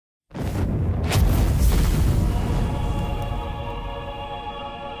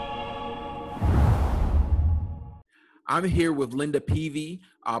I'm here with Linda Peavy,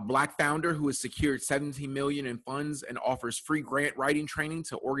 a Black founder who has secured 17 million in funds and offers free grant writing training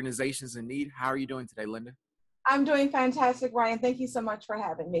to organizations in need. How are you doing today, Linda? I'm doing fantastic, Ryan. Thank you so much for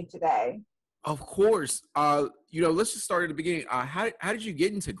having me today. Of course. Let's just start at the beginning. How did you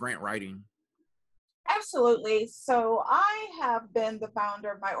get into grant writing? Absolutely. So I have been the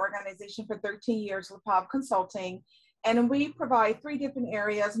founder of my organization for 13 years, LaPav Consulting, and we provide three different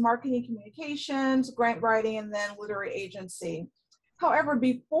areas: marketing, communications, grant writing, and then literary agency. However,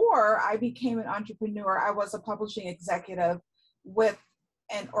 before I became an entrepreneur, I was a publishing executive with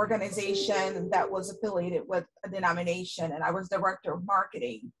an organization that was affiliated with a denomination, and I was director of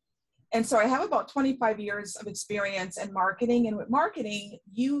marketing. And so I have about 25 years of experience in marketing. And with marketing,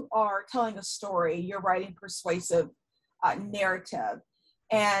 you are telling a story, you're writing persuasive narrative.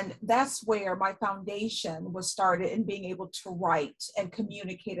 And that's where my foundation was started in being able to write and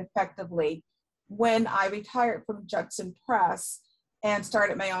communicate effectively. When I retired from Judson Press and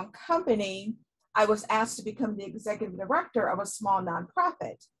started my own company, I was asked to become the executive director of a small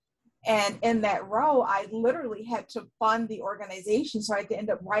nonprofit. And in that role, I literally had to fund the organization. So I had to end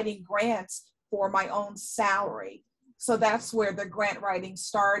up writing grants for my own salary. So that's where the grant writing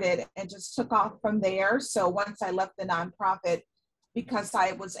started and just took off from there. So once I left the nonprofit, because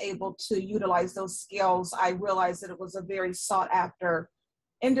I was able to utilize those skills, I realized that it was a very sought after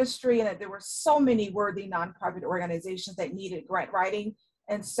industry and that there were so many worthy nonprofit organizations that needed grant writing.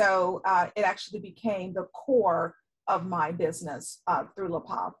 And so it actually became the core of my business through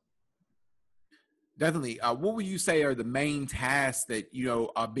LaPav. Definitely. What would you say are the main tasks that,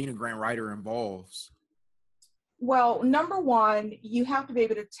 being a grant writer involves? Well, number one, you have to be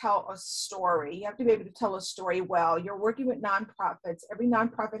able to tell a story. You have to be able to tell a story well. You're working with nonprofits. Every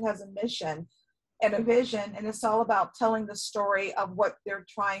nonprofit has a mission and a vision, and it's all about telling the story of what they're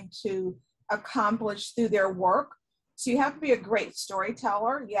trying to accomplish through their work. So you have to be a great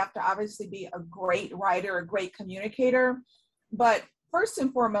storyteller. You have to obviously be a great writer, a great communicator. But first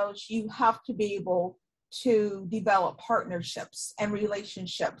and foremost, you have to be able to develop partnerships and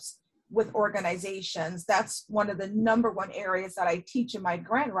relationships with organizations. That's one of the number one areas that I teach in my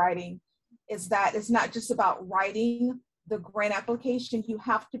grant writing, is that it's not just about writing the grant application. You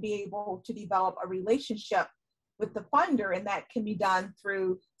have to be able to develop a relationship with the funder, and that can be done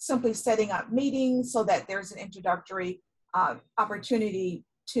through simply setting up meetings so that there's an introductory opportunity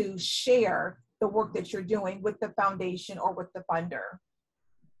to share the work that you're doing with the foundation or with the funder.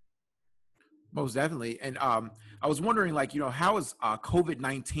 Most definitely. And I was wondering, how has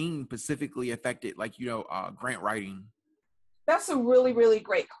COVID-19 specifically affected, grant writing? That's a really, really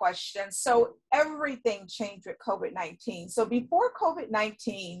great question. So everything changed with COVID-19. So before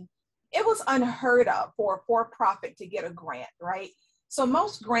COVID-19, it was unheard of for a for-profit to get a grant, right? So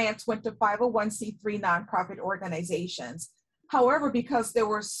most grants went to 501c3 nonprofit organizations. However, because there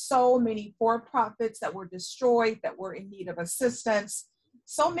were so many for-profits that were destroyed, that were in need of assistance,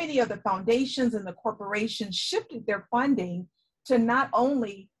 so many of the foundations and the corporations shifted their funding to not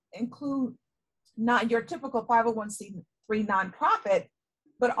only include not your typical 501c3 nonprofit,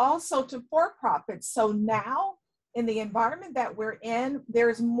 but also to for-profits. So now, in the environment that we're in,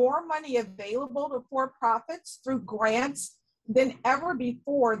 there's more money available to for-profits through grants than ever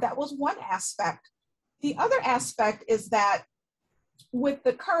before. That was one aspect. The other aspect is that with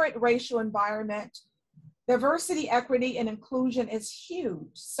the current racial environment, diversity, equity, and inclusion is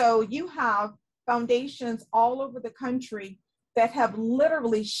huge. So you have foundations all over the country that have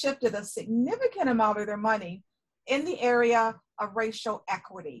literally shifted a significant amount of their money in the area of racial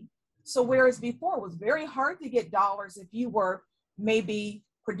equity. So whereas before it was very hard to get dollars if you were maybe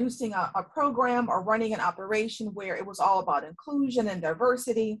producing a program or running an operation where it was all about inclusion and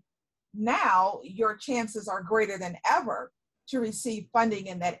diversity, now your chances are greater than ever to receive funding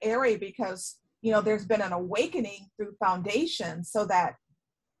in that area because there's been an awakening through foundations so that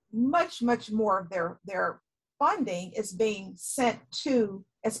much more of their funding is being sent to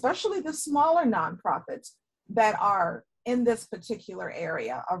especially the smaller nonprofits that are in this particular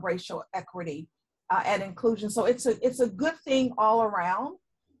area of racial equity and inclusion. So it's a good thing all around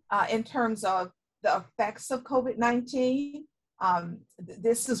in terms of the effects of COVID-19.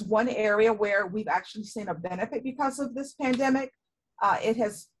 This is one area where we've actually seen a benefit because of this pandemic. It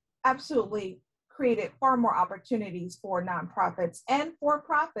has absolutely created far more opportunities for nonprofits and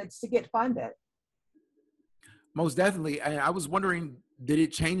for-profits to get funded. Most definitely. And I was wondering, did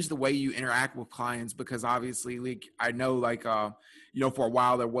it change the way you interact with clients? Because obviously, I know, for a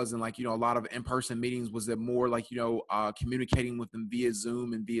while there wasn't a lot of in-person meetings. Was it more communicating with them via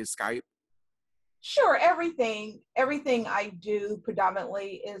Zoom and via Skype? Sure, everything I do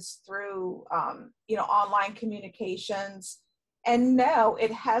predominantly is through online communications. And no,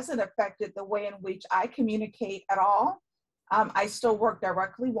 it hasn't affected the way in which I communicate at all. I still work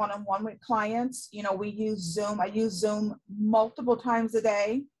directly one-on-one with clients. We use Zoom. I use Zoom multiple times a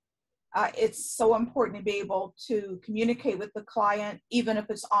day. It's so important to be able to communicate with the client, even if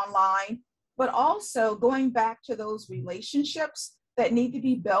it's online, but also going back to those relationships that need to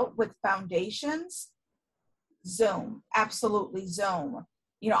be built with foundations. Zoom, absolutely Zoom.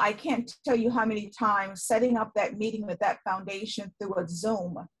 I can't tell you how many times setting up that meeting with that foundation through a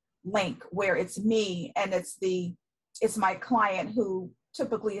Zoom link where it's me and it's my client who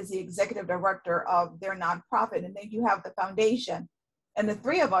typically is the executive director of their nonprofit. And then you have the foundation. And the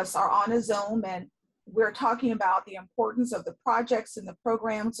three of us are on a Zoom and we're talking about the importance of the projects and the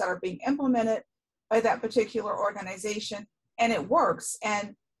programs that are being implemented by that particular organization. And it works.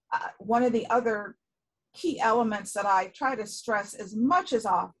 And one of the other key elements that I try to stress as much as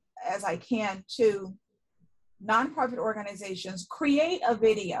I can to nonprofit organizations, create a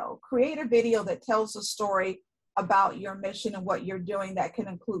video that tells a story about your mission and what you're doing. That can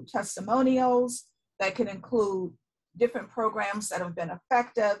include testimonials, that can include different programs that have been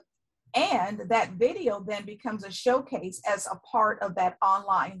effective. And that video then becomes a showcase as a part of that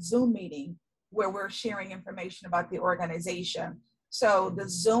online Zoom meeting where we're sharing information about the organization. So the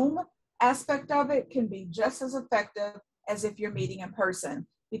Zoom aspect of it can be just as effective as if you're meeting in person.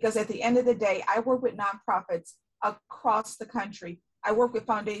 Because at the end of the day, I work with nonprofits across the country. I work with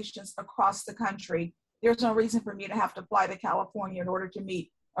foundations across the country. There's no reason for me to have to fly to California in order to meet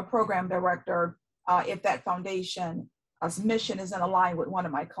a program director if that foundation's mission isn't aligned with one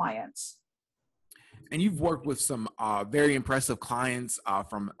of my clients. And you've worked with some very impressive clients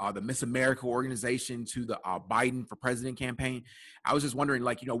from the Miss America organization to the Biden for President campaign. I was just wondering,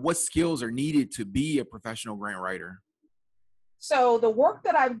 what skills are needed to be a professional grant writer? So the work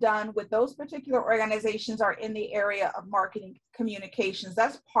that I've done with those particular organizations are in the area of marketing communications.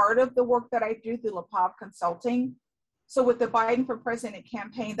 That's part of the work that I do through LaPave Consulting. So with the Biden for President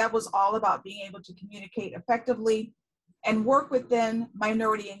campaign, that was all about being able to communicate effectively and work within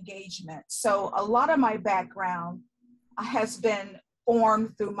minority engagement. So a lot of my background has been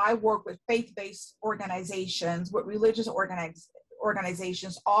formed through my work with faith-based organizations, with religious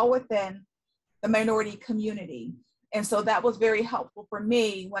organizations, all within the minority community. And so that was very helpful for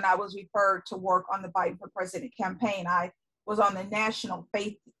me when I was referred to work on the Biden for President campaign. I was on the national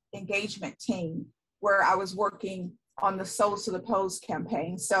faith engagement team where I was working on the Souls to the Pose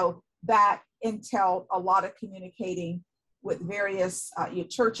campaign. So that entailed a lot of communicating with various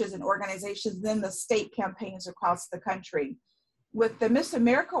churches and organizations, then the state campaigns across the country. With the Miss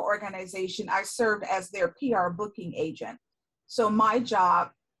America organization, I served as their PR booking agent. So my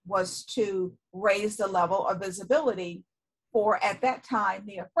job was to raise the level of visibility for, at that time,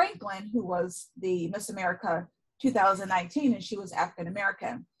 Nia Franklin, who was the Miss America 2019, and she was African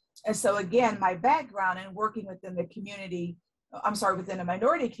American. And so again, my background in working within the community, within a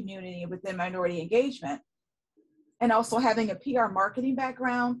minority community, within minority engagement, and also having a PR marketing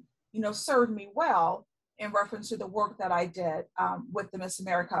background, served me well in reference to the work that I did with the Miss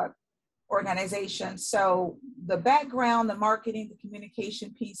America organization. So the background, the marketing, the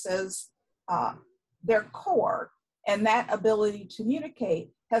communication pieces, they're core. And that ability to communicate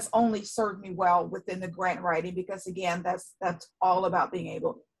has only served me well within the grant writing, because again, that's all about being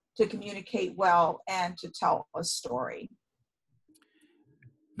able to communicate well and to tell a story.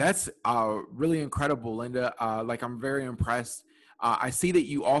 That's really incredible, Linda. I'm very impressed. I see that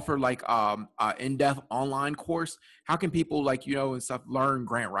you offer in-depth online course. How can people and stuff learn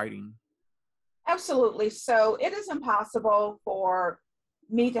grant writing? Absolutely. So it is impossible for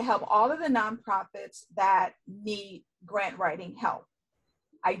me to help all of the nonprofits that need grant writing help.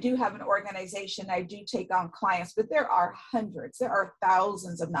 I do have an organization, I do take on clients, but there are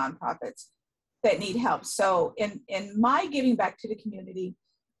thousands of nonprofits that need help. So in my giving back to the community,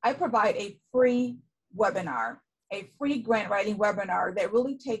 I provide a free webinar, a free grant writing webinar that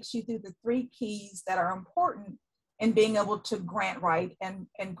really takes you through the 3 keys that are important in being able to grant write and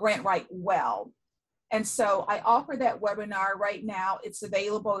grant write well. And so I offer that webinar right now. It's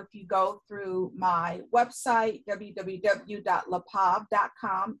available if you go through my website,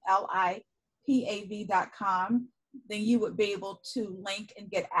 www.lapave.com, LIPAV.com. Then you would be able to link and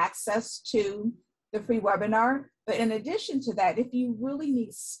get access to the free webinar. But in addition to that, if you really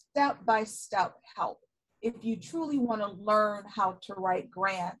need step-by-step help, if you truly want to learn how to write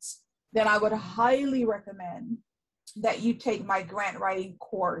grants, then I would highly recommend that you take my grant writing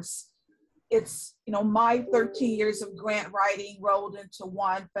course. it's, my 13 years of grant writing rolled into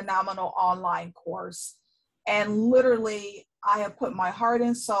one phenomenal online course. And literally, I have put my heart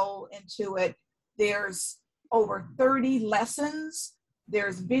and soul into it. There's over 30 lessons.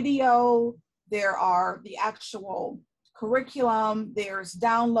 There's video. There are the actual curriculum. There's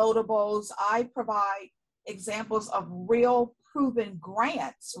downloadables. I provide examples of real proven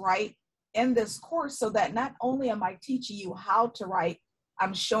grants, right, in this course, so that not only am I teaching you how to write,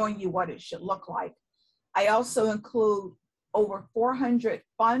 I'm showing you what it should look like. I also include over 400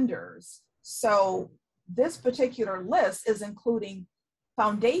 funders. So this particular list is including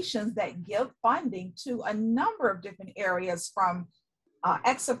foundations that give funding to a number of different areas, from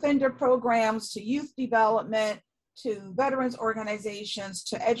ex-offender programs to youth development to veterans organizations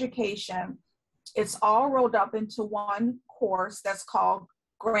to education. It's all rolled up into one course that's called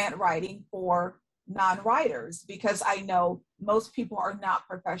Grant Writing for Non-Writers, because I know most people are not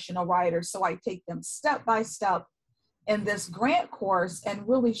professional writers. So I take them step by step in this grant course and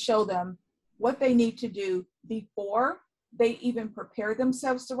really show them what they need to do before they even prepare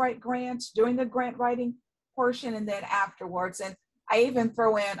themselves to write grants, during the grant writing portion, and then afterwards. And I even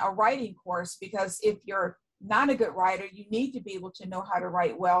throw in a writing course, because if you're not a good writer, you need to be able to know how to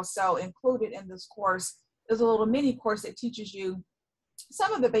write well. So included in this course is a little mini course that teaches you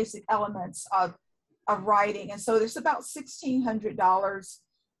some of the basic elements of writing. And so there's about $1,600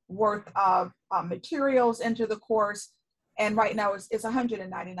 worth of materials into the course. And right now it's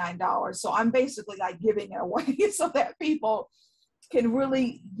 $199. So I'm basically like giving it away so that people can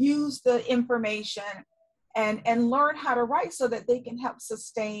really use the information and learn how to write so that they can help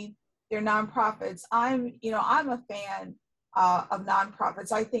sustain their nonprofits. I'm a fan of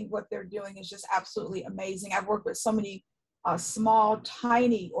nonprofits. I think what they're doing is just absolutely amazing. I've worked with so many small,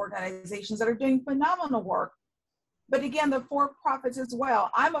 tiny organizations that are doing phenomenal work. But again, the for-profits as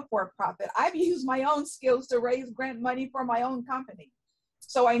well. I'm a for-profit. I've used my own skills to raise grant money for my own company.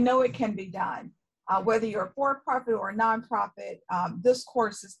 So I know it can be done. Whether you're a for-profit or a nonprofit, this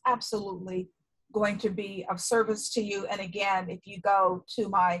course is absolutely going to be of service to you. And again, if you go to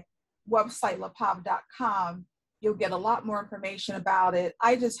my website, lepav.com, you'll get a lot more information about it.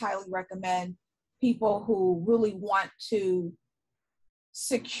 I just highly recommend people who really want to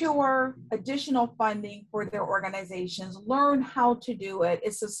secure additional funding for their organizations, learn how to do it.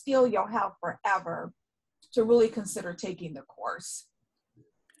 It's a skill you'll have forever, to really consider taking the course.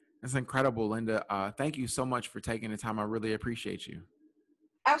 That's incredible, Linda. Thank you so much for taking the time. I really appreciate you.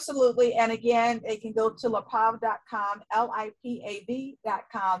 Absolutely. And again, they can go to lepav.com,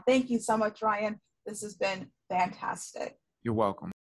 LIPAV.com. Thank you so much, Ryan. This has been fantastic. You're welcome.